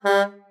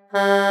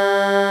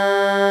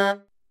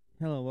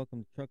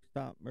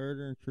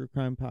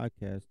Crime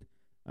Podcast.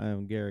 I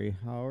am Gary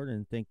Howard,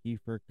 and thank you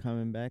for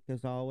coming back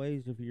as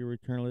always if you're a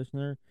return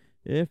listener.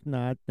 If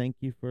not, thank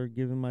you for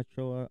giving my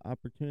show an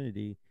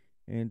opportunity.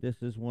 And this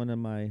is one of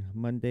my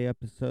Monday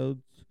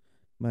episodes.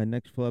 My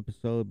next full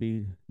episode will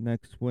be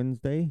next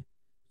Wednesday.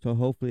 So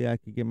hopefully I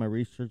could get my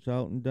research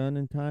out and done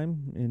in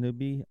time, and it'll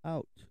be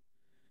out.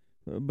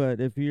 But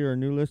if you're a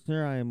new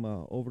listener, I am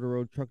a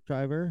over-the-road truck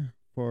driver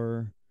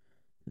for,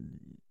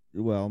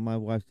 well, my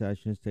wife said I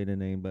shouldn't say the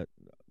name, but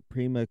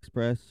Prima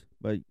Express.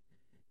 But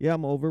yeah,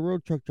 I'm an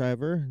over-road truck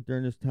driver.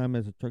 During this time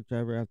as a truck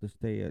driver, I have to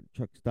stay at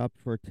truck stops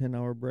for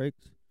 10-hour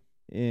breaks.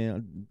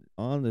 And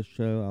on the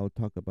show, I will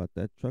talk about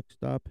that truck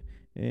stop,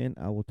 and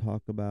I will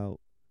talk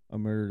about a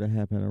murder that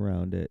happened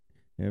around it.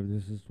 If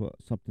this is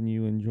something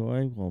you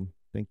enjoy, well,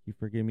 thank you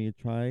for giving me a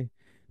try.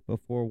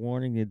 Before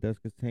warning, it does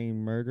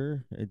contain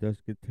murder. It does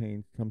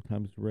contain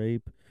sometimes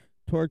rape,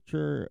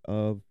 torture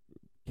of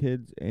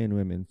kids and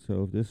women.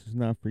 So if this is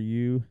not for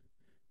you,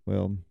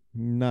 well,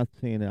 not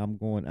saying that I'm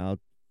going out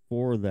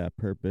for that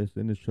purpose,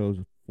 and the show's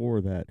for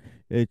that.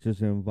 It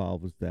just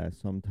involves that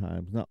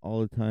sometimes, not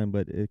all the time,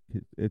 but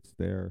it's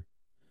there.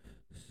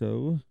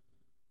 So,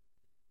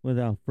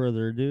 without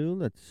further ado,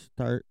 let's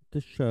start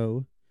the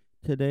show.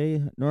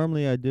 Today,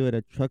 normally I do it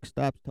at truck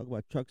stops, talk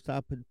about truck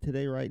stop, but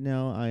today, right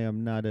now, I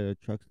am not at a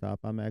truck stop.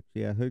 I'm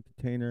actually at Hood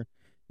Container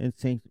in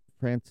St.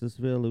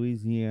 Francisville,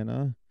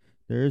 Louisiana.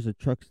 There is a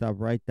truck stop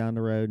right down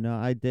the road. Now,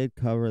 I did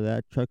cover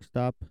that truck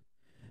stop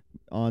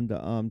on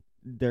the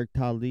Derek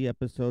Todd Lee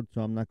episode,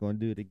 so I'm not going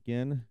to do it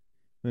again.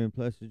 I mean,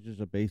 plus, it's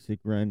just a basic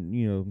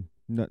run,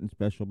 nothing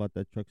special about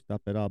that truck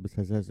stop at all,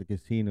 besides it has a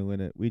casino in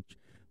it, which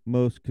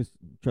most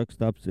truck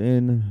stops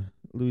in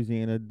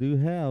Louisiana do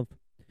have.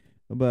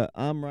 But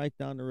I'm right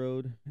down the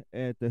road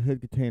at the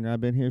Hood Container. I've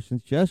been here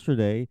since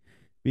yesterday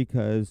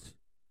because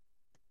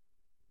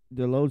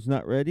the load's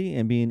not ready,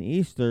 and being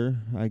Easter,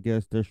 I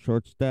guess they're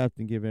short staffed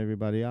and giving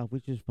everybody off,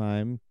 which is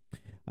fine.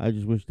 I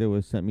just wish they would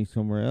have sent me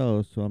somewhere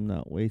else so I'm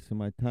not wasting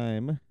my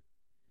time.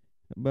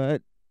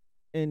 But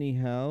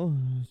anyhow,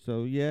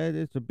 so yeah,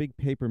 it's a big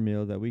paper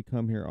mill that we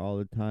come here all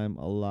the time,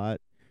 a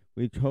lot.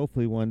 Which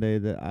hopefully one day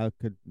that I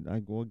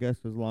will guess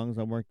as long as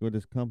I'm working with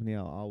this company,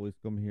 I'll always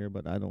come here.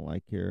 But I don't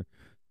like here.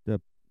 The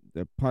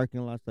the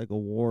parking lot's like a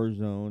war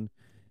zone.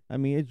 I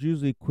mean, it's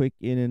usually quick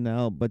in and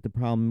out, but the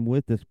problem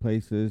with this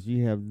place is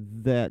you have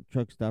that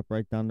truck stop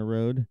right down the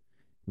road,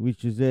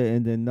 which is it,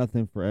 and then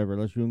nothing forever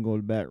unless you can go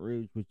to Baton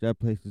Rouge, which that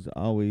place is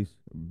always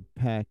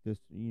packed.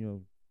 It's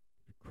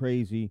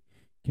crazy.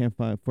 Can't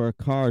find for a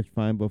car, it's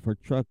fine, but for a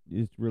truck,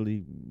 it's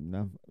really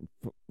not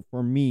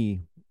for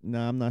me.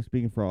 Now, I'm not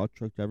speaking for all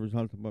truck drivers.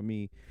 I'm talking about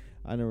me.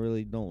 I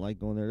don't like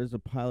going there. There's a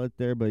pilot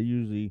there, but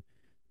usually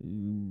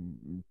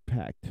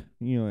packed,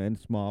 in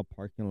small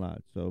parking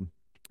lots. So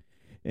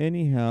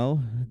anyhow,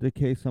 the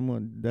case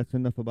someone that's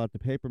enough about the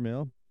paper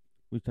mill,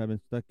 which I've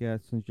been stuck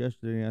at since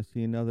yesterday. I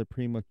see another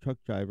Prima truck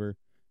driver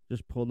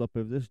just pulled up.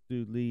 If this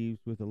dude leaves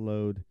with a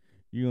load,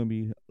 you're gonna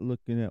be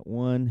looking at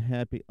one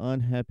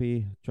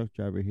unhappy truck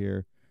driver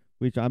here,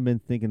 which I've been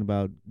thinking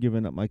about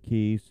giving up my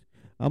keys.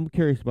 I'm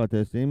curious about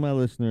this. Any of my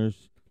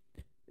listeners,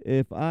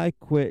 if I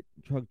quit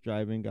truck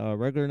driving, got a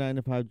regular 9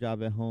 to 5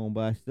 job at home,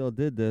 but I still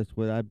did this,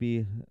 would I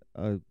be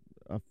a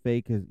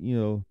fake, as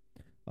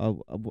I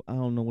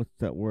don't know what's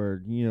that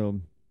word,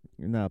 you're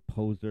not a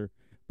poser,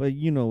 but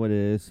you know what it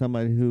is,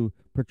 somebody who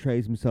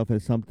portrays himself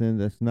as something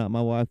that's not.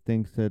 My wife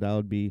thinks that I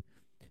would be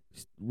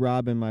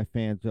robbing my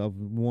fans of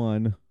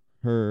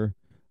her,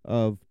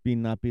 of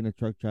being not being a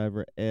truck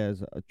driver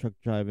as a truck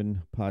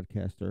driving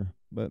podcaster.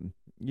 But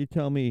you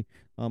tell me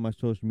on my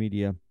social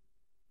media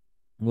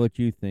what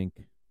you think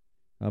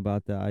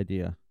about the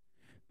idea.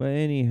 But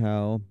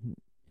anyhow,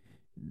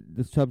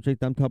 the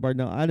subject I'm talking about right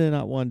now, I did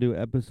not want to do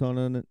an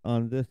episode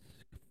on this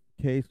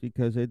case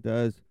because it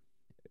does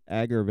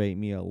aggravate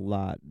me a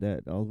lot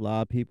that a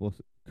lot of people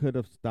could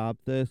have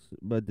stopped this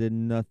but did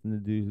nothing to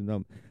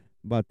do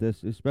about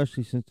this,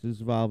 especially since it's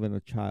involving a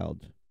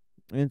child.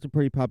 And it's a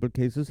pretty popular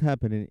case. This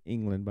happened in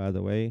England, by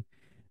the way.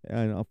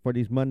 And for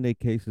these Monday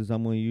cases,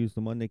 I'm going to use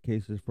the Monday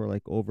cases for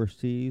like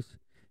overseas,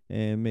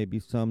 and maybe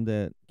some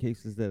that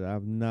cases that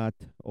I've not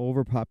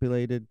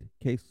overpopulated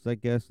cases, I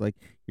guess, like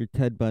your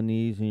Ted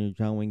Bundys and your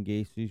John Wayne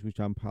Gacy's, which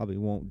I probably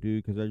won't do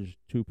because they're just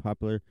too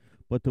popular,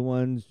 but the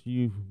ones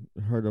you've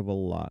heard of a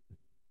lot.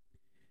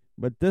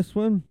 But this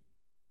one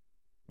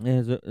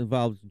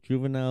involves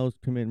juveniles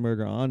commit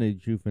murder on a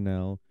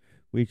juvenile,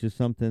 which is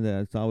something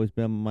that's always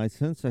been my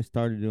since I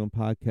started doing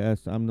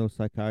podcasts. I'm no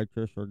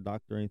psychiatrist or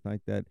doctor or anything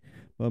like that,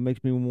 but it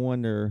makes me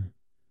wonder,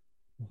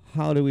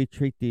 how do we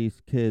treat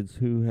these kids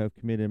who have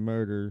committed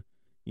murder?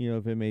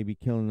 If it may be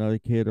killing another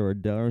kid or a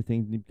dog or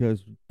anything,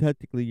 because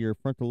technically your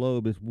frontal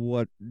lobe is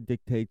what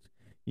dictates,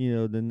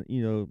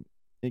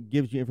 it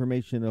gives you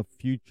information of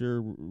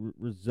future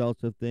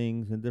results of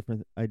things and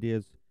different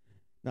ideas.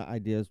 Not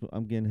ideas,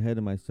 I'm getting ahead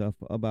of myself,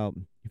 about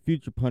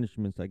future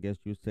punishments, I guess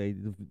you would say,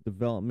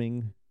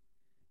 developing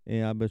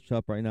And I better shut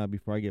up right now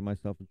before I get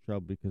myself in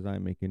trouble because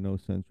I'm making no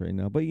sense right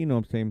now. But you know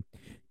what I'm saying?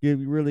 It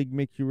really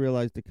makes you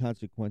realize the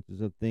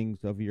consequences of things,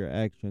 of your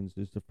actions.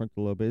 Is the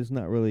frontal lobe. It's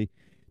not really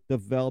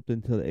developed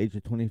until the age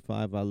of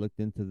 25. I looked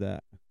into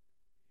that.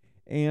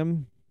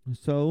 And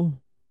so,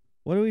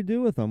 what do we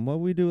do with them? What do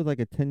we do with like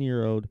a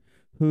 10-year-old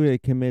who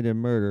had committed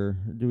murder?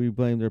 Do we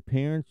blame their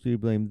parents? Do we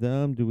blame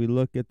them? Do we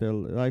look at their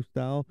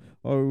lifestyle?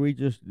 Or we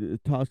just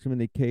toss them in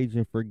the cage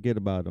and forget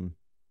about them?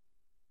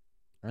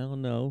 I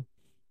don't know.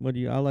 What do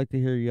you? I like to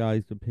hear your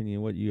guys'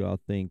 opinion. What you all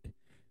think?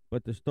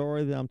 But the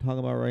story that I'm talking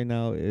about right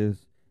now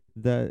is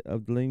that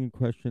of the lingering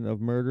question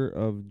of murder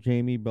of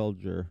Jamie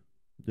Bulger.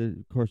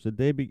 Of course, the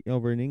day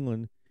over in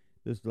England,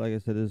 this, like I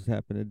said, this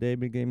happened. The day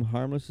became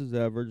harmless as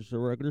ever, just a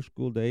regular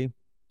school day.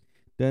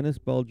 Dennis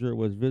Bulger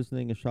was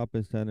visiting a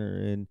shopping center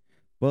in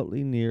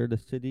Butley near the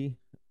city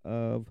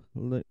of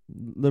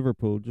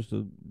Liverpool, just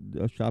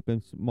a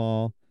shopping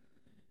mall,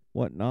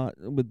 whatnot,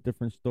 with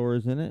different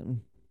stores in it.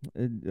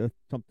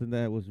 Something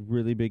that was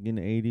really big in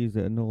the 80s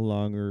that no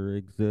longer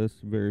exists,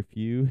 very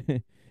few.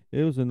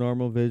 It was a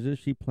normal visit.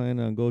 She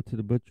planned on go to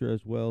the butcher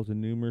as well as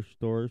in numerous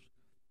stores.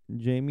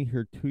 Jamie,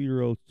 her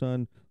 2-year-old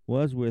son,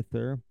 was with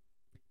her.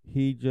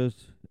 He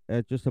just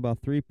At just about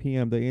 3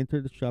 p.m. they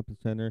entered the shopping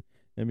center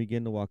and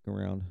began to walk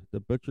around. The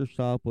butcher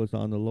shop was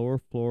on the lower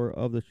floor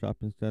of the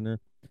shopping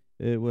center.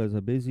 It was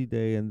a busy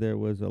day and there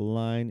was a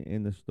line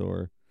in the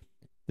store.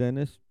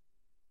 Dennis,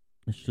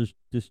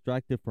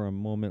 distracted for a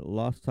moment,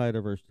 lost sight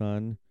of her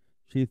son.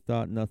 She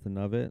thought nothing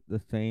of it.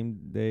 The same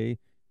day,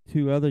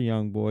 two other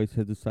young boys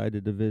had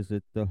decided to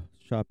visit the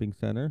shopping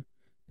center.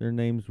 Their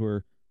names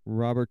were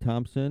Robert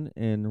Thompson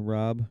and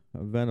Rob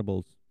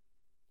Venables.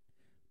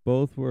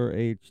 Both were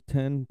aged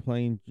 10,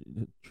 playing,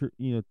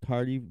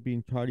 tardy,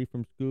 being tardy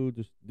from school,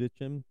 just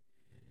ditching.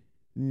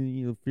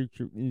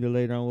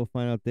 Later on we'll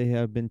find out they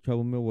have been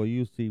troublemaker. Well,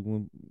 you see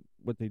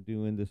what they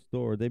do in the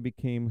store. They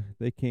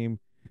came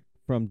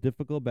from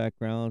difficult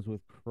backgrounds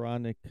with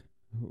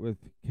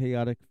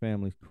chaotic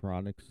families.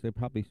 Chronics. They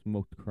probably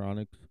smoked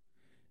chronics.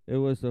 It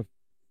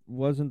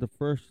wasn't the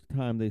first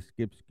time they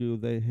skipped school.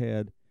 They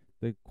had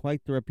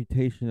quite the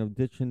reputation of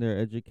ditching their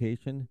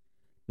education.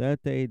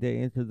 That day, they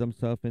entered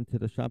themselves into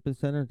the shopping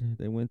center.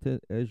 They went to,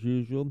 as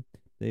usual.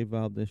 They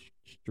involved a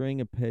string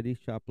of petty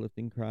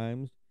shoplifting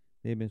crimes.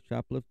 They've been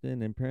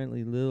shoplifting and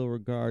apparently little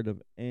regard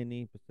of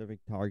any specific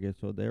target,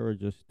 so they were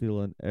just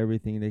stealing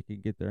everything they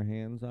could get their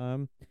hands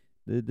on.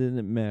 It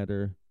didn't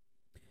matter.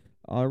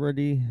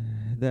 Already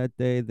that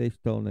day, they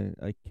stolen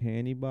a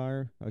candy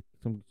bar,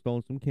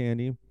 stolen some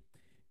candy,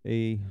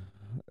 a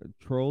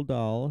troll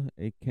doll,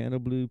 a can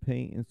of blue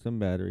paint, and some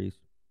batteries.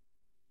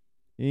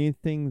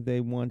 Anything they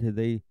wanted,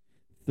 they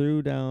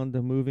threw down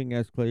the moving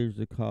escalators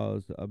to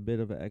cause a bit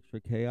of extra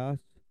chaos,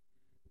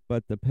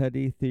 but the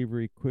petty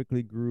thievery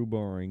quickly grew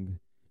boring.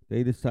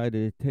 They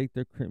decided to take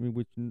their crime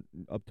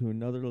up to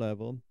another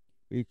level,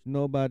 which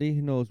nobody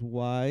knows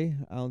why.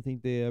 I don't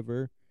think they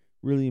ever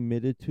really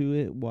admitted to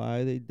it,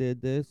 why they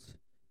did this.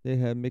 They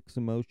had mixed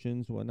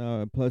emotions,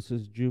 whatnot. And plus,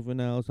 as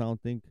juveniles, I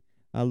don't think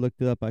I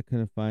looked it up. I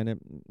couldn't find it.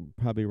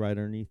 Probably right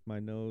underneath my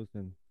nose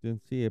and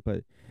didn't see it.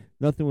 But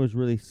nothing was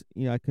really,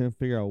 I couldn't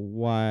figure out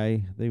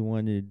why they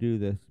wanted to do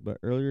this. But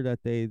earlier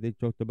that day, they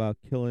joked about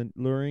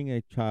luring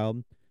a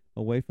child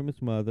away from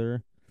its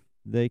mother.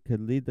 They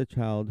could lead the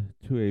child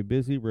to a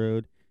busy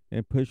road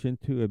and push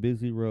into a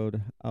busy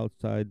road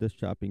outside the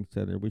shopping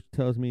center, which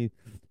tells me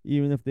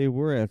even if they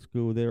were at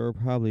school, they were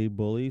probably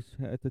bullies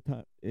at the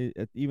time.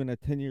 Even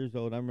at 10 years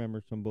old, I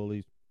remember some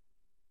bullies.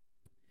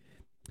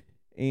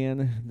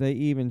 And they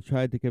even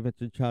tried to convince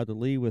the child to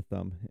leave with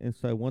them.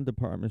 Inside one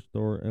department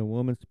store, a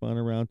woman spun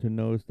around to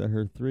notice that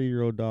her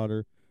 3-year-old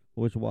daughter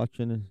was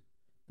watching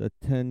the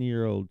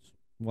 10-year-olds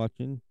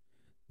watching.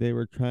 They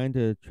were trying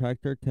to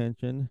attract her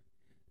attention.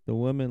 The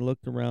woman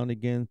looked around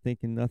again,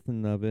 thinking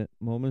nothing of it.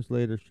 Moments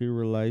later, she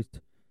realized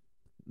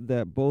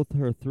that both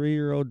her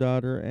 3-year-old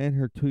daughter and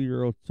her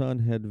 2-year-old son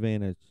had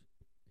vanished.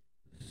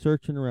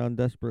 Searching around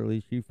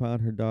desperately, she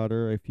found her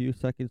daughter a few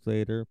seconds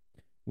later.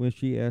 When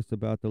she asked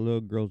about the little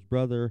girl's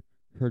brother,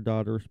 her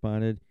daughter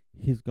responded,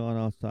 "He's gone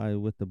outside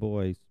with the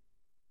boys."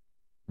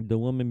 The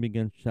woman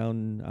began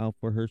shouting out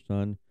for her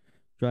son.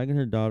 Dragging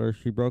her daughter,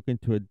 she broke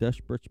into a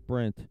desperate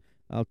sprint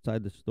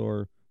outside the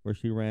store, where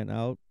she ran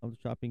out of the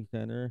shopping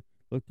center,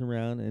 looked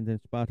around, and then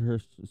spotted her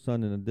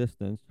son in the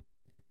distance.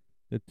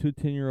 The two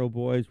 10-year-old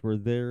boys were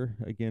there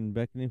again,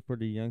 beckoning for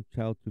the young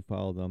child to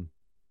follow them.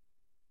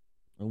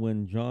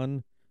 When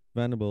John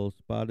Venables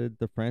spotted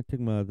the frantic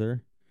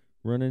mother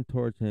running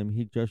towards him,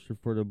 he gestured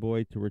for the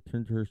boy to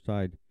return to her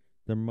side.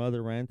 The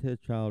mother ran to the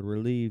child,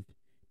 relieved.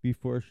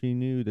 Before she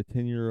knew, the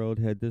 10-year-old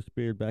had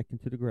disappeared back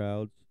into the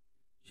crowds.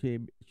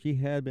 She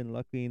had been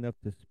lucky enough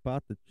to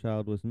spot the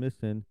child was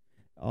missing.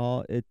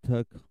 All it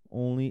took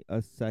only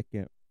a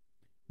second,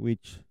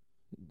 which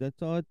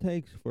that's all it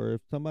takes for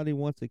if somebody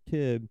wants a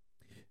kid.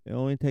 It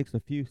only takes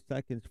a few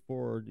seconds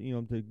for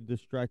to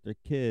distract their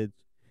kids,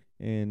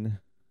 and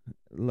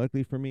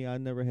luckily for me, I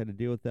never had to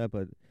deal with that.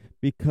 But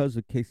because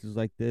of cases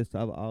like this,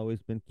 I've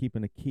always been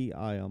keeping a key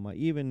eye on my.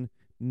 Even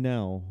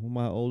now.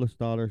 My oldest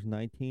daughter's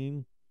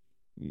 19,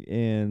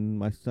 and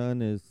my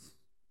son is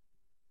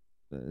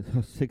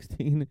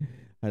 16.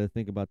 I had to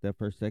think about that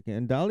for a second.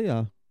 And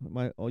Dahlia,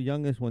 my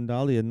youngest one,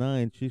 Dahlia,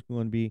 9, she's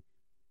going to be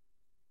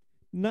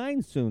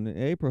 9 soon in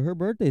April. Her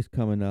birthday's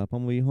coming up.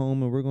 I'm going to be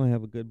home and we're going to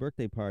have a good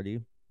birthday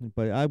party.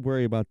 But I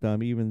worry about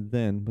them even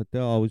then. But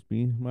they'll always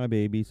be my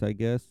babies, I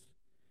guess.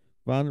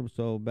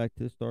 So back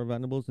to the store.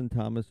 Venables and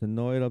Thomas,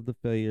 annoyed of the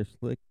failure,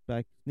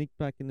 sneaked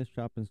back in the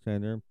shopping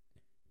center.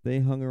 They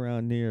hung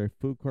around near a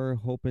food court,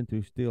 hoping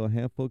to steal a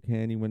handful of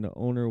candy when the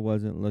owner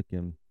wasn't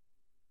looking.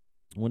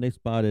 When they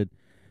spotted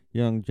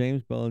young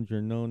James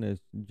Bulger, known as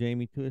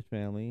Jamie to his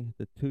family,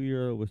 the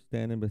 2-year-old was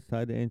standing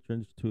beside the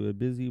entrance to a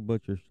busy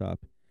butcher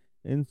shop.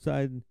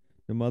 Inside,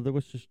 the mother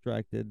was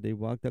distracted. They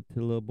walked up to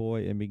the little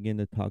boy and began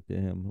to talk to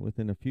him.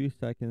 Within a few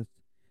seconds,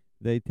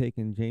 they'd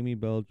taken Jamie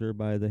Bulger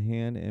by the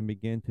hand and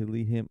began to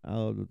lead him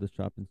out of the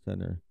shopping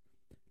center.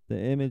 The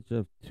image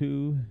of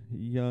two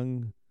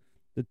young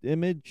the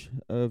image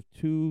of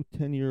two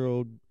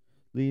 10-year-old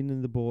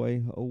leading the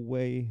boy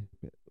away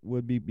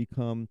would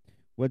become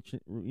what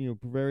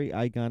very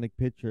iconic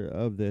picture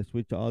of this,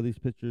 which all these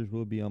pictures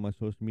will be on my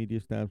social media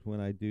stamps when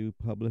I do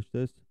publish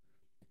this.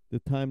 The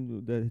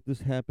time that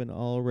this happened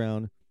all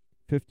around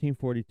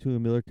 1542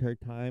 military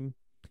time,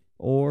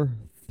 or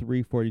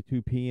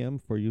 3:42 p.m.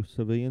 for you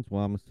civilians.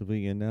 Well, I'm a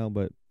civilian now,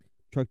 but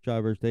truck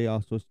drivers, they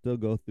also still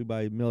go through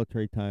by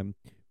military time,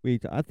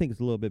 which I think is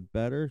a little bit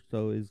better.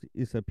 So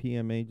is a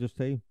PMA, just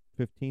say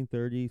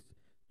 15:30,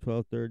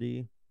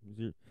 12:30.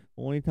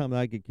 Only time that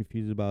I get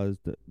confused about is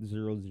the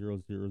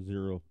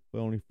 0000, but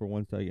only for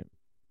 1 second.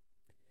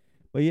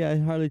 But yeah,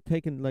 it hardly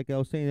taken, like I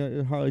was saying,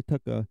 it hardly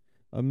took a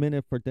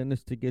minute for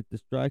Dennis to get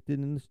distracted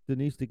and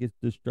Denise to get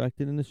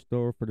distracted in the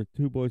store, for the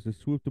two boys to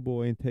swoop the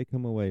boy and take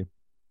him away.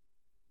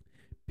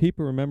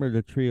 People remember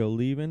the trio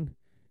leaving.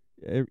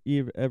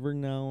 Every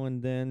now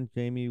and then,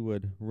 Jamie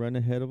would run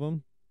ahead of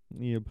them.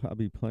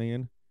 Probably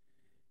playing.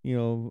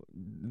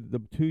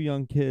 The two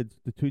young kids,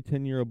 the two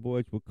 10-year-old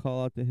boys, would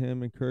call out to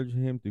him,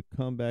 encouraging him to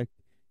come back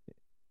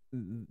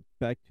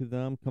to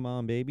them. Come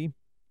on, baby.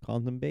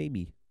 Calling them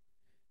baby.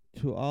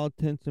 To all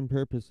intents and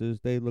purposes,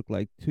 they look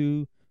like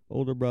two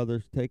older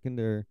brothers taking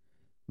their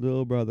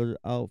little brother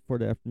out for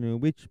the afternoon,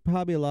 which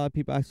probably a lot of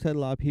people, I said a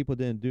lot of people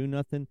didn't do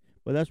nothing,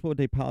 but that's what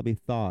they probably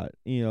thought.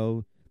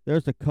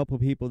 There's a couple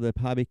people that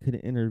probably could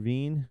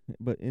intervene,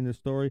 but in the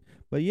story.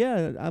 But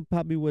yeah, I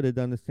probably would have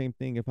done the same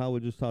thing if I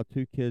would just saw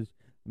two kids.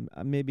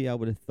 Maybe I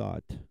would have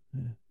thought,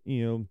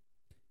 the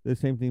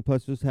same thing.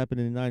 Plus, this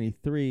happened in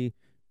 '93,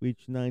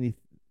 which I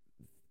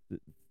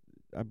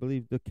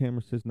believe the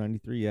camera says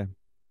 '93. Yeah,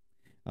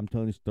 I'm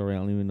telling you the story. I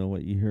don't even know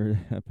what year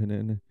it happened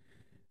in.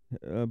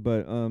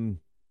 But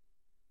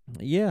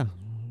yeah,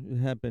 it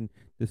happened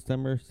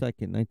December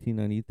 2nd,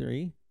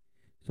 1993.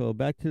 So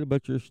back to the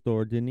butcher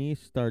store, Denise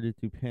started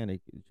to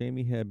panic.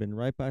 Jamie had been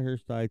right by her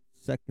side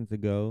seconds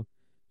ago.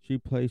 She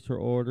placed her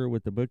order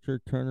with the butcher,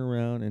 turned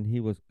around, and he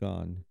was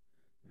gone.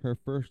 Her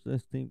first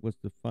instinct was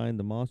to find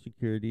the mall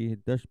security.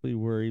 Desperately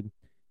worried,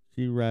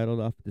 she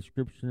rattled off a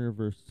description of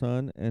her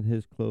son and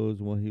his clothes,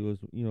 what he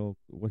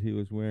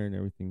was wearing and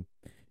everything.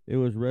 It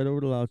was read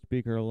over the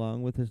loudspeaker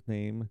along with his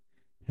name.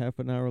 Half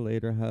an hour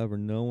later, however,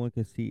 no one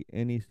could see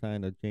any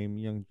sign of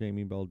young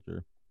Jamie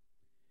Bulger.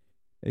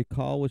 A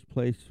call was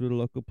placed to the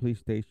local police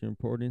station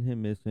reporting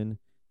him missing.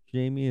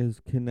 Jamie and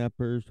his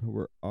kidnappers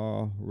were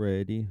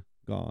already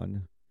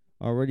gone.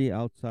 Already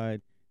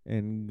outside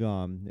and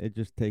gone. It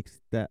just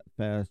takes that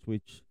fast,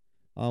 which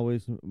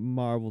always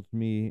marvels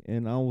me.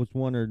 And I always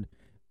wondered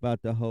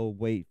about the whole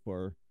wait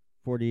for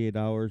 48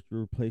 hours to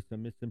replace a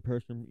missing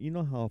person. You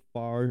know how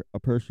far a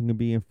person can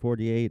be in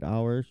 48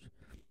 hours?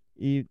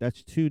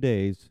 That's 2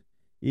 days.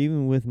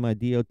 Even with my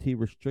DOT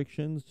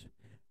restrictions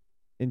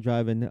and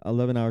driving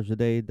 11 hours a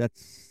day,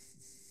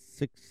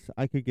 that's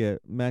I could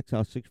get max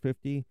out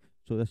 650,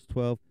 so that's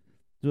 12.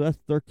 So that's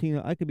 13.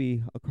 I could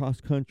be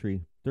across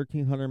country,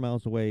 1,300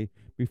 miles away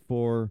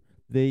before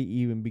they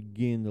even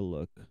begin to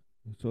look.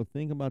 So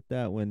think about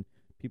that when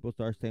people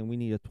start saying we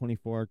need a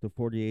 24 to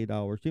 48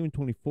 hours, even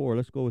 24.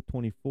 Let's go with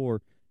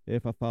 24.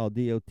 If I file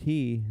DOT,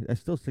 that's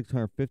still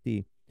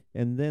 650.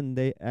 And then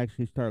they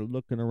actually start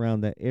looking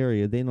around that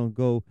area. They don't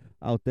go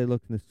out there,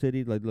 look in the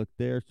city, like look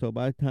there. So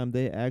by the time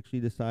they actually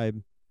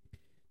decide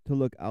to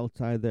look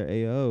outside their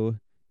AO,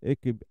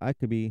 I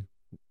could be,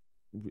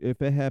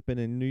 if it happened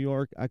in New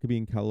York, I could be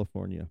in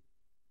California.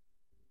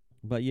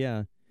 But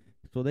yeah,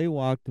 so they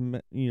walked,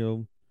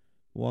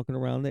 walking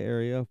around the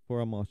area for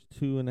almost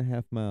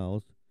 2.5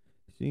 miles.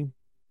 See,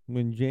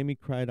 when Jamie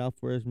cried out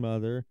for his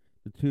mother,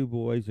 the two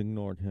boys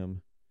ignored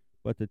him.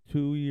 But the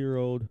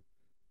 2-year-old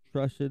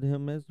trusted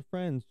him as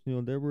friends.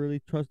 They're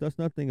really that's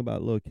nothing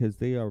about little kids.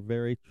 They are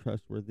very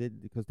trustworthy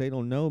because they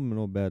don't know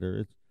no better.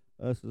 It's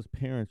us as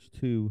parents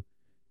to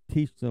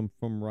teach them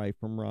from right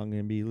from wrong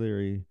and be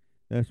leery.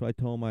 That's why I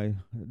told my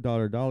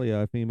daughter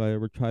Dahlia, if anybody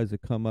ever tries to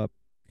come up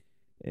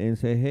and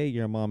say, hey,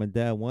 your mom and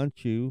dad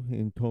want you,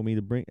 and told me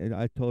to bring,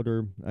 I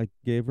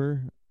gave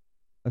her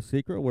a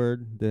secret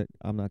word that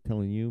I'm not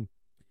telling you,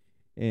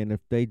 And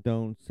if they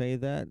don't say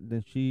that,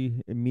 then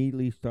she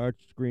immediately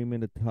starts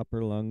screaming at the top of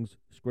her lungs,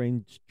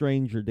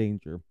 stranger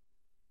danger.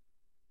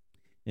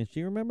 And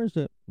she remembers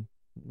it.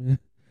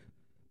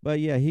 But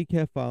yeah, he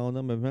kept following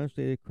them.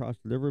 Eventually, they crossed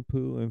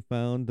Liverpool and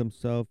found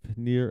themselves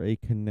near a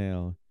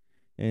canal.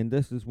 And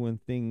this is when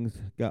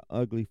things got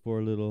ugly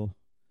for little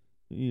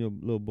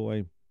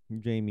boy,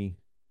 Jamie.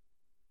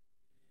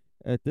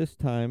 At this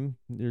time,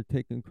 they're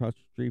taken across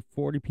the street.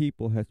 40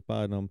 people had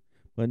spotted them,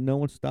 but no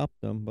one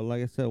stopped them. But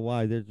like I said,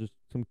 why? They're just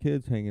some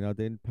kids hanging out.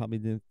 They probably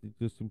didn't,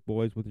 just some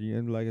boys with the,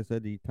 and like I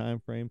said, the time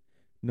frame,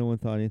 no one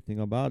thought anything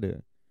about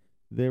it.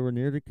 They were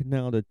near the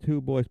canal. The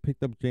two boys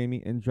picked up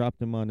Jamie and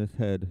dropped him on his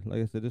head.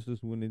 Like I said, this is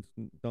when it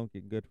don't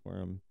get good for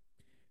him.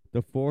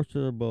 The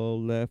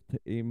forcible left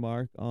a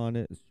mark on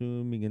it,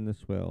 swimming in the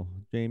swell.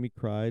 Jamie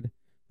cried,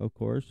 of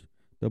course.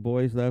 The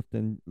boys left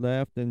and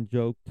laughed and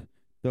joked,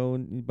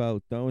 throwing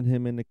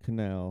him in the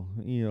canal.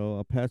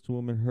 A past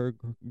woman heard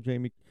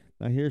Jamie.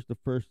 Now here's the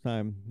first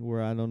time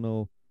where I don't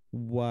know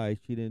why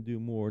she didn't do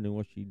more than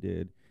what she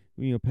did.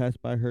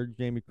 Passed by heard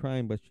Jamie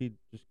crying, but she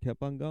just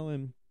kept on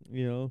going.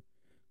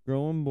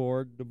 Growing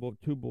bored, the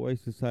two boys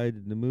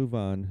decided to move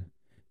on.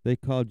 They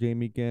called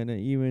Jamie again,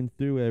 and even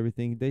through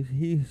everything,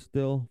 he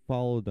still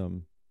followed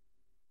them.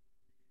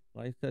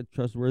 Like I said,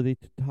 trustworthy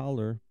to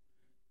taller.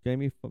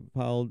 Jamie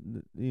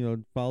followed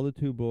the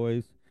two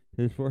boys.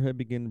 His forehead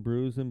began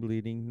bruised and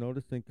bleeding.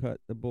 Noticing cut,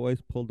 the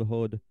boys pulled the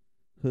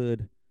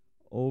hood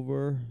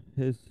over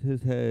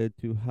his head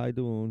to hide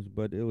the wounds,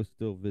 but it was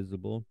still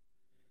visible.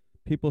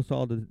 People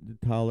saw the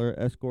taller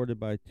escorted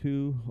by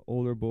two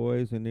older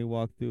boys, and they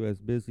walked through as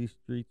busy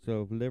streets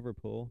of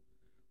Liverpool.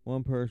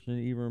 One person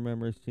even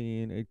remembers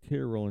seeing a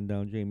tear rolling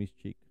down Jamie's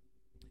cheek.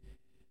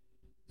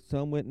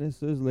 Some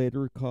witnesses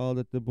later recalled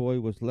that the boy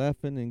was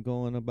laughing and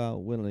going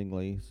about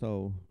willingly,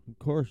 so of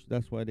course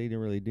that's why they didn't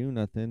really do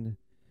nothing.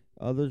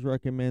 Others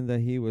recommend that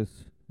he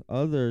was.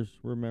 Others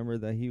remember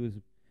that he was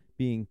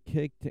being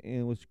kicked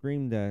and was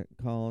screamed at,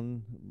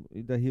 calling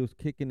that he was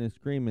kicking and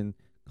screaming,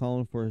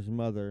 calling for his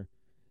mother.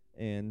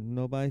 And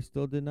nobody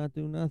still did not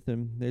do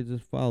nothing. They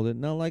just followed it.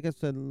 Now, like I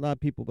said, a lot of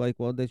people like,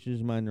 well, they should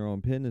just mind their own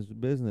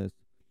business.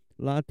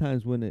 A lot of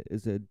times when it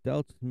is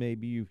adults,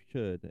 maybe you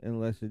should,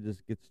 unless it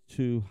just gets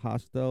too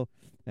hostile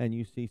and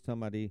you see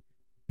somebody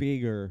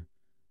bigger,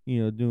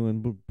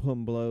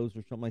 putting blows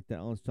or something like that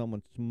on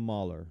someone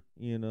smaller.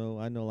 I know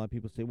a lot of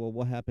people say, well,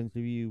 what happens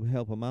if you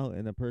help them out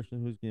and the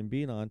person who's getting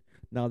beat on,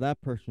 now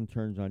that person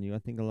turns on you? I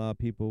think a lot of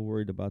people are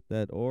worried about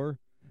that. Or,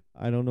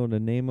 I don't know the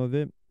name of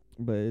it,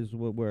 but it's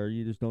where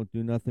you just don't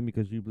do nothing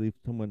because you believe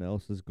someone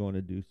else is going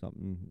to do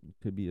something.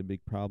 Could be a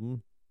big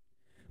problem.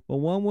 But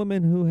one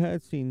woman who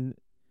had seen,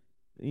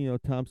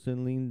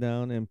 Thompson lean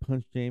down and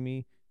punch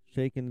Jamie,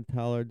 shaking the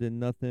collar, did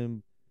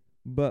nothing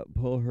but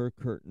pull her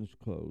curtains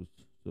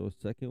closed. So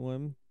second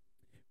one,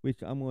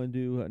 which I'm going to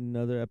do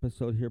another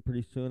episode here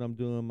pretty soon. I'm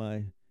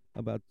doing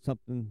about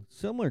something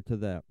similar to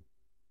that.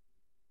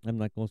 I'm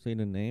not going to say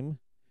the name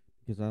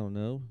because I don't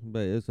know,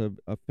 but it's a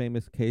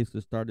famous case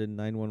that started a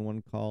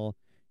 911 call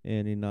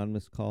and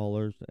anonymous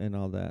callers and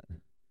all that.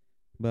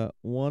 But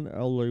one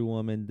elderly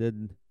woman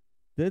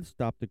did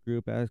stop the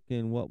group,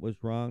 asking what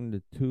was wrong.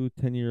 The two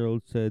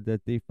 10-year-olds said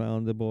that they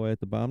found the boy at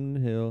the bottom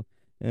of the hill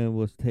and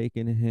was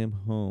taking him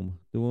home.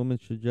 The woman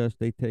suggests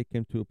they take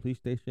him to a police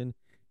station,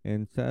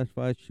 and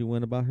satisfied she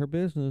went about her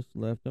business,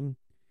 left him.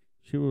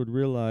 She would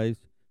realize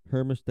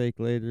her mistake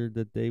later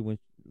that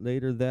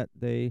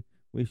day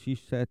when she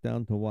sat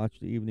down to watch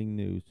the evening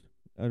news.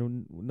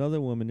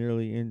 Another woman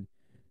nearly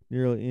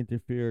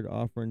interfered,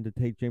 offering to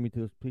take Jamie to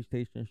the police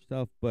station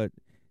herself,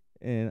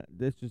 and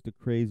this is the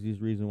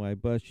craziest reason why,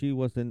 but she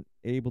wasn't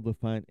able to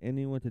find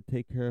anyone to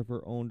take care of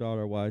her own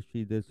daughter while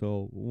she did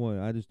so. One,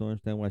 I just don't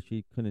understand why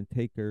she couldn't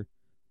take her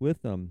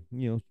with them.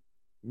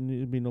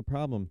 It'd be no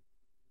problem.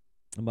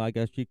 But I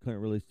guess she couldn't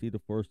really see the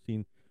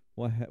foreseen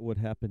what would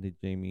happen to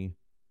Jamie.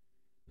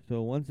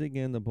 So once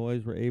again, the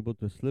boys were able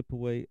to slip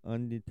away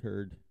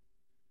undeterred.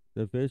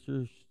 They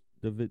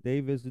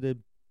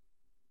visited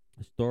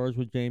stores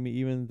with Jamie,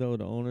 even though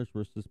the owners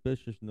were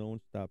suspicious. No one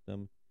stopped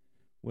them.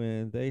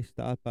 When they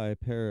stopped by a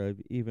pair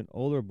of even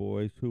older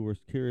boys who were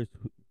curious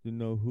to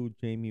know who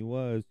Jamie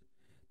was,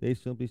 they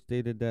simply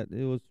stated that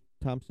it was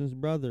Thompson's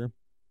brother.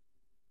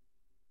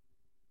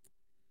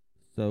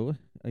 So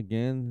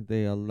again,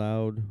 they're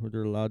allowed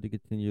to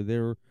continue. They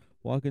were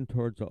walking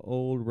towards the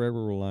old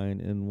railroad line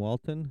in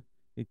Walton,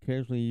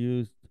 occasionally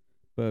used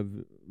but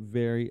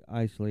very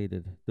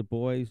isolated. The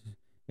boys,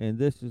 and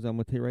this is, I'm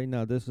gonna tell you right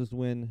now, this is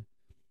when,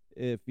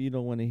 if you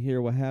don't want to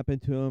hear what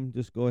happened to him,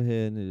 just go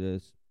ahead and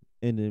just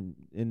end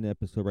the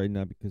episode right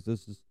now, because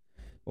this is,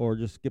 or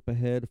just skip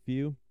ahead a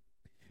few.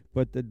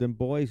 But the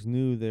boys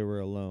knew they were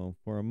alone.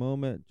 For a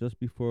moment, just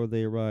before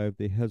they arrived,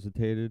 they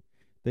hesitated.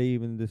 They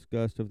even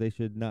discussed if they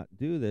should not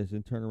do this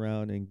and turn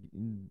around,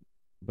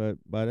 but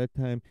by that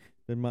time,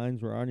 their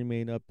minds were already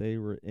made up. They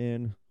were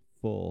in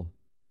full.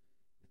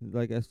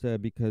 Like I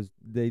said, because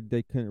they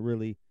couldn't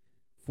really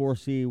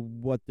foresee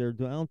what they're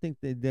doing. I don't think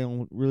they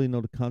don't really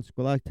know the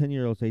consequences. Like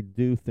 10-year-olds, they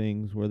do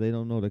things where they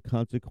don't know the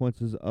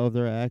consequences of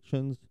their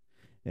actions,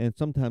 And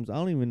sometimes I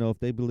don't even know if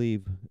they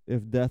believe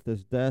if death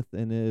is death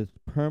and is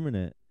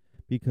permanent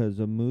because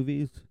of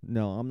movies.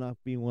 No, I'm not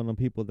being one of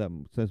the people that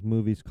says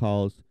movies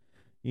cause.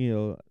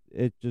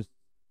 It just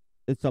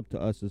it's up to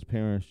us as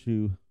parents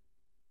to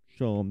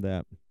show them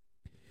that.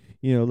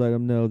 Let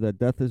them know that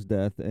death is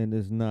death and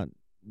is not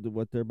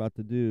what they're about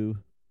to do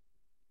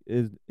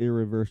is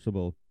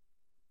irreversible.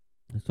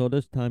 So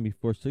this time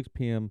before 6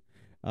 p.m.,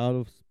 out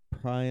of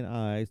prying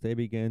eyes, they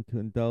began to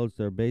indulge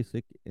their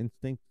basic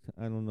instincts.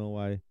 I don't know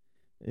why.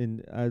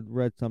 And I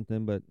read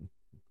something, but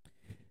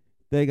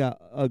they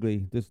got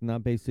ugly. This is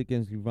not basic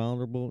instinct,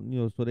 vulnerable.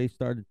 So they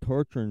started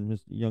torturing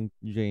this young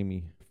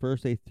Jamie.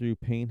 First, they threw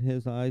paint in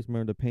his eyes.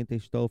 Remember the paint they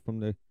stole from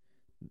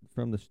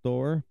the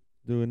store?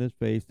 Threw in his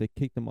face. They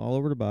kicked him all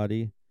over the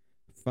body.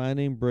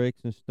 Finding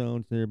bricks and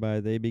stones nearby,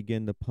 they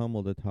began to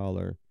pummel the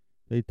toddler.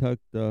 They took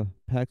the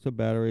packs of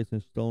batteries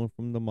and stolen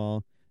from the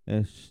mall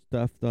and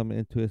stuffed them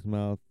into his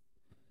mouth.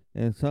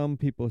 And some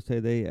people say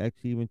they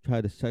actually even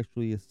tried to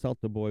sexually assault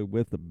the boy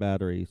with the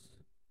batteries.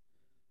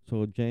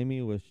 So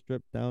Jamie was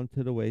stripped down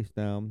to the waist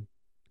down.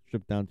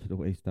 Stripped down to the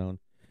waist down.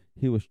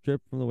 He was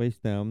stripped from the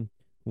waist down.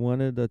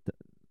 One of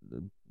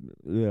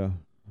yeah,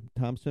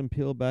 Thompson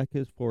peeled back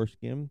his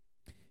foreskin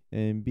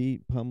and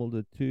pummeled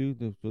the two.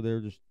 So they were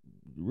just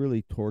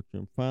really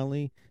torturing.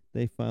 Finally,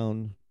 they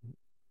found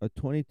a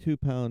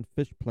 22-pound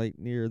fish plate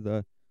near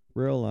the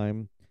rail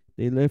line.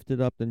 They lifted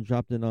up and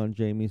dropped it on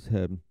Jamie's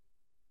head.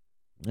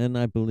 And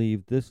I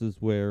believe this is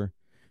where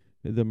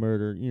the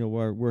murder,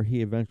 where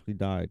he eventually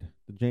died.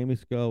 The Jamie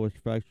skull was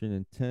fractured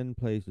in 10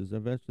 places.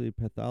 Eventually,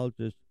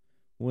 pathologists,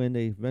 when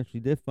they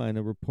eventually did find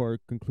a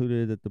report,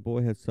 concluded that the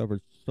boy had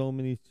suffered so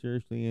many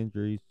serious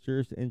injuries,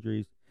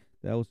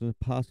 that it was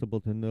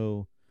impossible to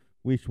know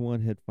which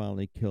one had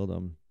finally killed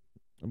him.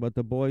 But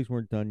the boys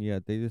weren't done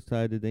yet. They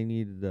decided they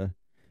needed to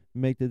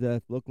make the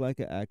death look like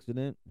an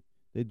accident.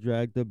 They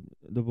dragged the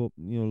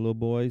little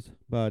boy's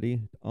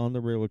body on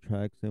the railroad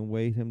tracks and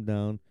weighed him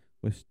down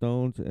with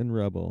stones and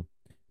rubble.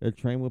 A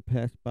train would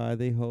pass by,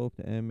 they hoped,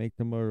 and make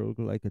the murder look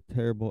like a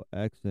terrible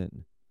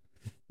accident.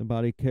 The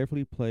body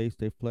carefully placed,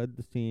 they fled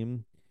the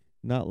scene.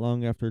 Not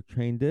long after a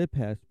train did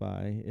pass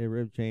by, it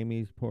ripped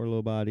Jamie's poor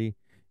little body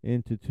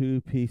into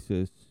two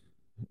pieces.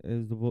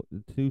 As the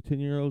two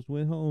 10-year-olds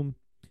went home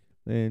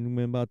and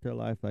went about their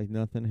life like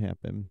nothing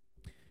happened.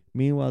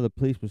 Meanwhile, the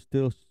police was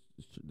still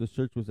the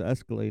search was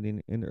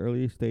escalating in the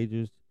early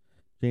stages.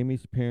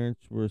 Jamie's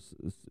parents were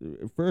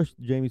first.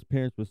 Jamie's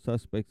parents were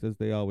suspects, as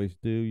they always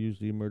do.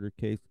 Usually, a murder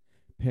case,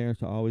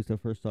 parents are always the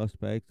first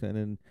suspects,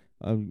 and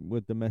then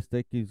with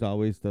domestic, he's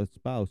always the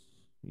spouse.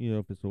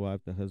 If it's a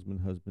wife, the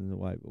husband, the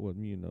wife. Well.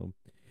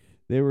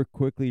 They were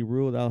quickly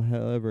ruled out.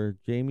 However,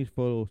 Jamie's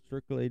photo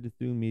circulated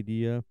through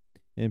media,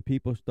 and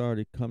people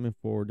started coming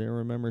forward. They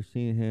remember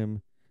seeing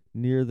him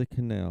near the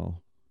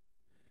canal.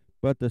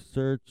 But the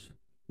search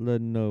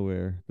led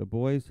nowhere. The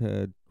boys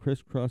had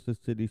crisscrossed the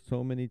city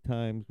so many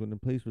times. When the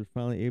police were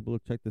finally able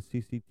to check the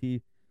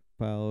CCTV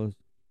files,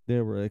 they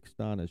were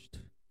astonished.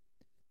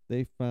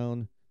 They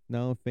found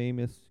now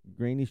famous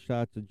grainy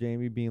shots of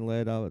Jamie being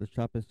led out of the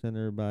shopping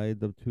center by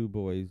the two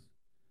boys,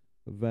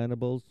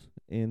 Venables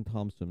and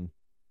Thompson.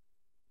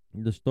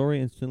 The story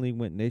instantly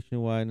went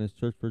nationwide, and the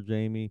search for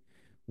Jamie,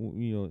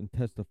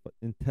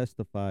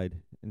 intensified.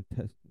 I'm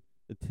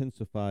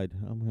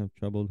having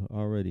trouble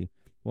already.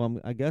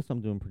 Well, I guess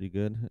I'm doing pretty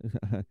good.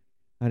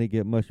 I didn't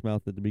get much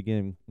mouth at the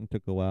beginning. It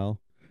took a while.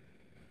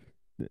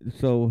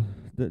 So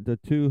the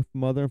two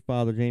mother and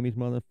father, Jamie's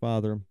mother and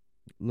father,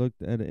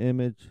 looked at the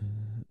image,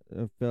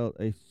 felt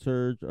a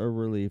surge of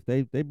relief.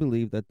 They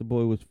believed that the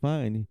boy was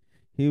fine.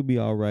 He would be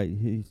all right.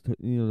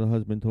 The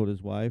husband told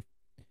his wife,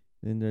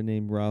 and they're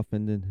named Ralph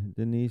and then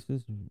the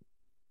nieces,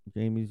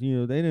 Jamie's. They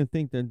didn't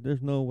think that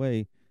there's no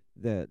way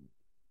that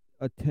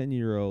a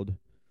 10-year-old,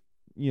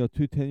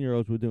 two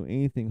 10-year-olds would do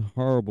anything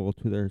horrible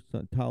to their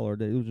son, toddler.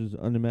 It was just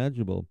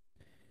unimaginable.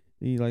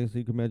 Like I said,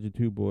 you can imagine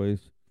two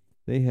boys.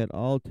 They had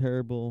all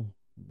terrible.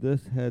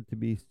 This had to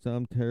be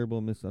some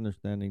terrible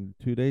misunderstanding.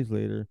 2 days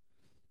later,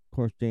 of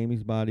course,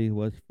 Jamie's body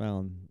was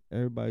found.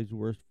 Everybody's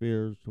worst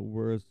fears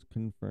were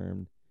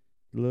confirmed.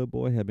 The little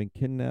boy had been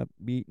kidnapped,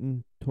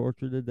 beaten,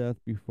 tortured to death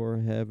before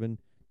having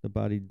the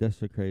body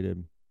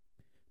desecrated.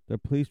 The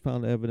police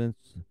found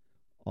evidence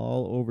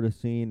all over the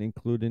scene,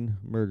 including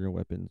murder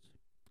weapons.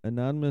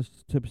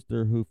 Anonymous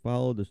tipster who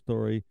followed the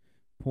story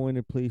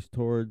pointed police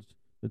towards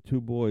the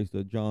two boys,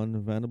 the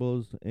John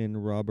Venables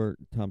and Robert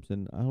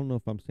Thompson. I don't know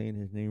if I'm saying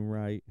his name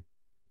right,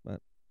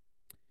 but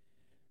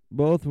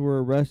both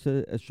were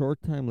arrested a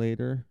short time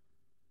later.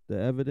 The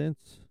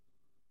evidence,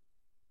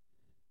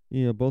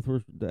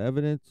 the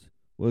evidence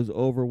was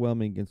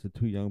overwhelming against the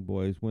two young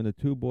boys. When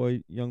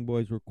the young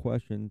boys were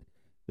questioned,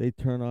 they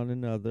turned on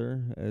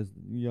another, as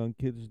young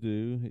kids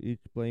do,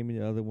 each blaming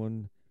the other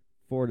one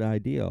for the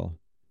ideal.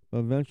 But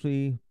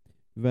eventually,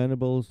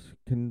 Venables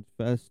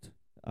confessed,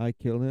 "I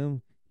killed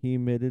him." He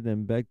admitted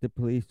and begged the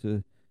police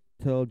to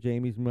tell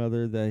Jamie's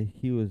mother that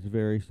he was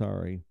very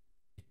sorry.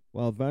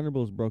 While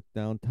Venables broke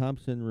down,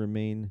 Thompson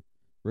remained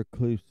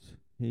recluse.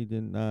 He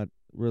did not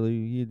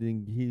really. He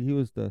didn't. He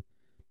was the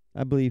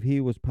I believe he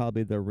was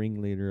probably the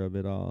ringleader of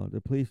it all.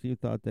 The police even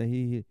thought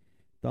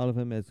of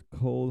him as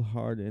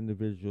cold-hearted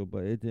individual,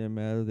 but it didn't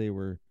matter.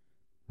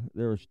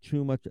 There was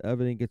too much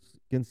evidence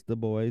against the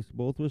boys.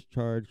 Both was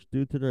charged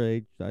due to their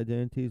age.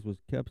 Identities was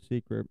kept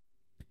secret.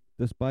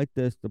 Despite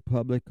this, the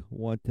public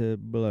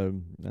wanted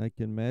blood. I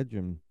can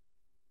imagine.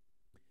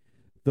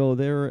 Though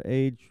they were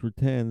aged for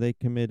 10, they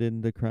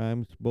committed the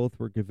crimes. Both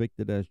were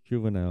convicted as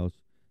juveniles.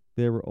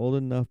 They were old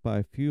enough by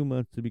a few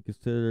months to be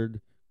considered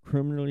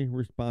criminally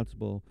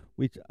responsible,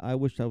 which I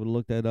wish I would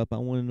look that up. I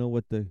want to know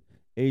what the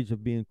age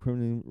of being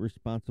criminally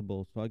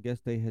responsible. So I guess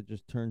they had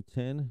just turned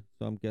 10,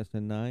 so I'm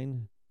guessing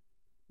 9.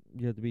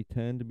 You have to be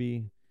 10 to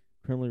be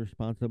criminally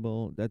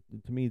responsible. That,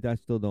 to me, that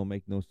still don't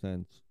make no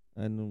sense.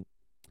 And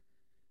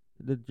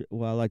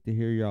well, I'd like to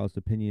hear y'all's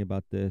opinion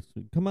about this.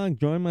 Come on,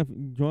 join my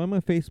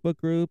Facebook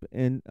group,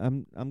 and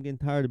I'm getting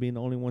tired of being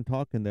the only one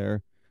talking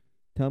there.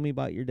 Tell me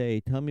about your day.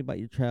 Tell me about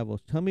your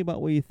travels. Tell me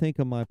about what you think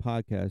of my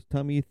podcast.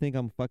 Tell me you think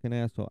I'm a fucking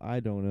asshole. I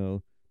don't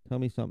know. Tell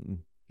me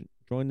something.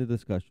 Join the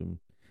discussion.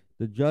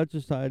 The judge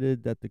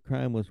decided that the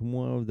crime was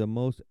one of the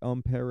most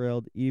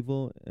unparalleled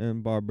evil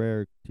and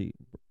barbarity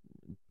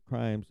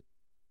crimes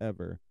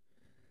ever.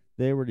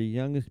 They were the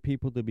youngest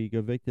people to be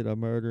convicted of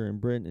murder in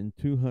Britain in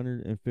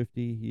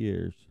 250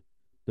 years.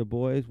 The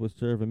boys would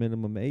serve a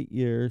minimum 8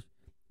 years.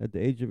 At the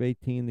age of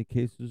 18, the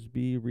cases would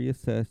be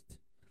reassessed.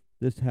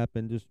 This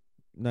happened just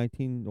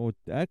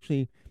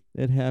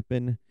it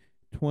happened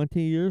 20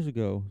 years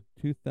ago,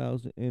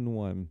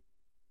 2001.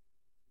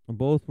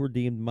 Both were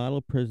deemed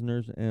model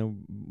prisoners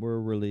and were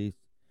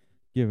released,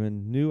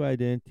 given new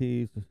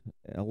identities,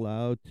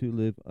 allowed to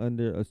live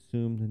under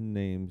assumed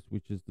names,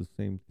 which is the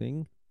same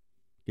thing,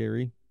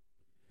 Gary.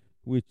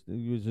 Which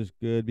was just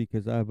good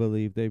because I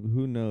believe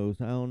who knows?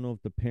 I don't know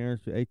if the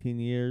parents are 18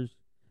 years.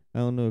 I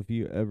don't know if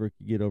you ever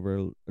could get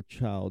over a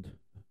child.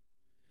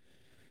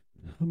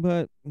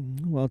 But,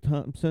 while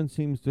Thompson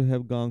seems to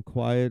have gone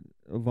quiet,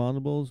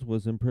 Venables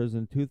was in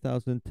prison in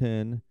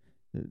 2010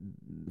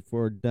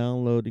 for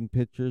downloading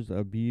pictures of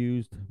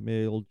abused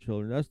male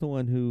children. That's the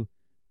one who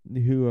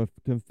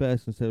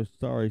confessed and said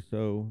sorry.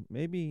 So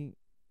maybe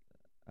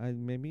they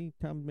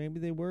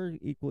were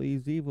equally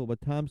as evil, but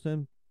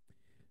Thompson,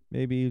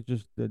 maybe it's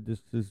just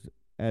his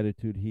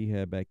attitude he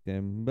had back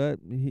then.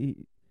 But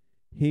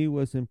he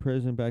was in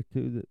prison back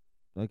to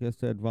like I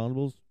said,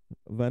 Venables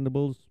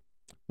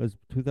was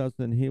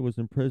 2000. He was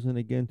in prison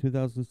again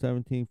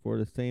 2017 for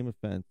the same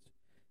offense.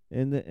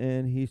 In the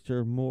end, he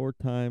served more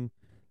time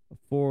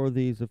for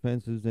these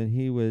offenses than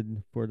he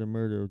would for the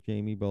murder of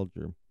Jamie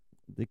Bulger.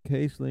 The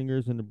case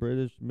lingers in the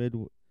British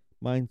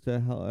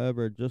mindset,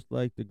 however, just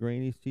like the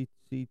grainy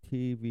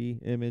CCTV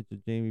image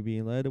of Jamie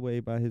being led away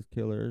by his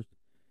killers.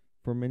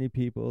 For many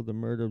people, the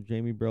murder of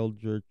Jamie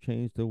Bulger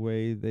changed the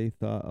way they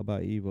thought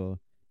about evil.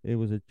 It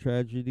was a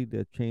tragedy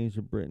that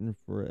changed Britain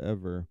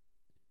forever.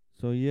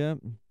 So yeah,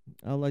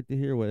 I'd like to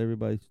hear what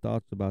everybody's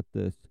thoughts about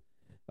this,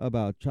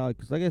 about child.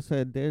 Because like I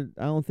said,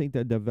 I don't think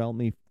that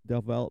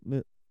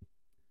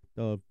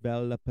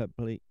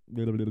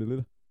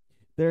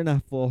they're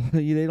not full.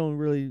 They don't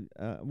really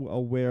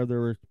aware of their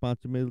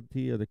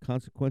responsibility or the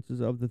consequences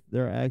of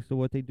their acts or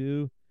what they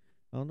do.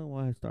 I don't know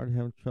why I started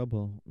having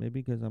trouble.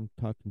 Maybe because I'm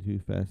talking too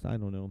fast. I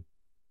don't know.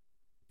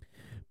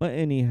 But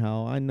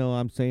anyhow, I know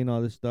I'm saying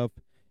all this stuff.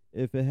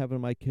 If it happened to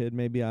my kid,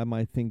 maybe I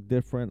might think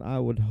different. I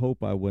would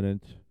hope I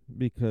wouldn't.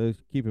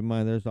 Because keep in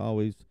mind, there's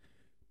always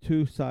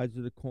two sides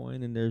of the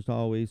coin, and there's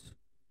always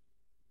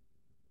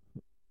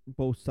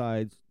both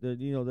sides.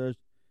 There's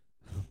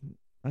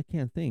I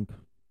can't think.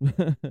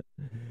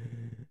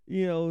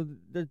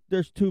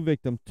 There's two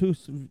victims.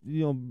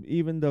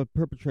 Even the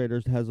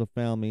perpetrators has a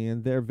family,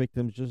 and they're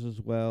victims just as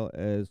well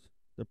as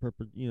the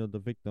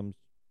victims.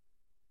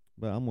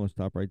 But I'm gonna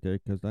stop right there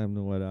because I don't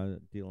know what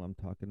deal I'm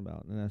talking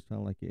about, and I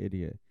sound like an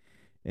idiot.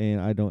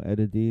 And I don't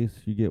edit these.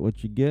 You get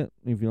what you get.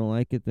 If you don't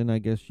like it, then I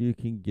guess you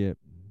can get.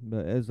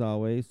 But as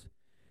always,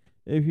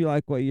 if you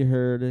like what you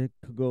heard,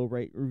 go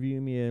rate,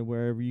 review me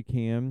wherever you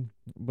can.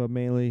 But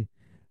mainly,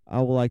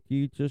 I would like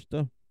you just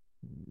to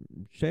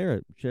share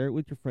it. Share it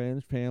with your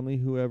friends, family,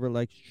 whoever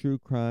likes true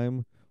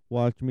crime.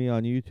 Watch me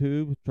on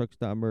YouTube,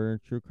 Trucks.Murder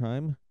and True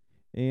Crime.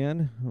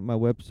 And my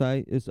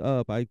website is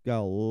up. I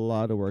got a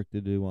lot of work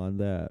to do on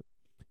that.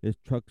 It's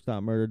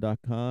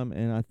trucks.murder.com.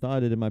 And I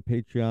thought it in my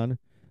Patreon,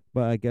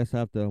 but I guess I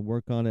have to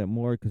work on it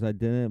more because I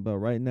didn't. But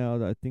right now,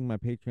 I think my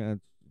Patreon is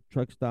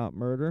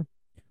Trucks.Murder,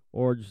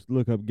 or just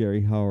look up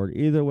Gary Howard.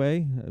 Either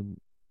way,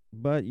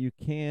 but you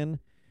can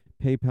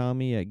PayPal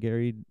me at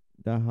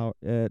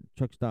at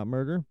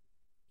Trucks.Murder.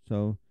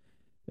 So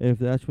if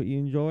that's what you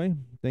enjoy,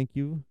 thank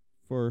you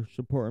for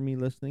supporting me,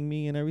 listening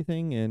me, and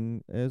everything.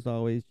 And as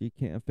always, you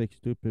can't fix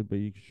stupid, but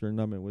you can sure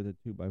numb it with a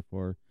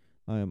 2x4.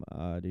 I am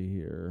out of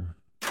here.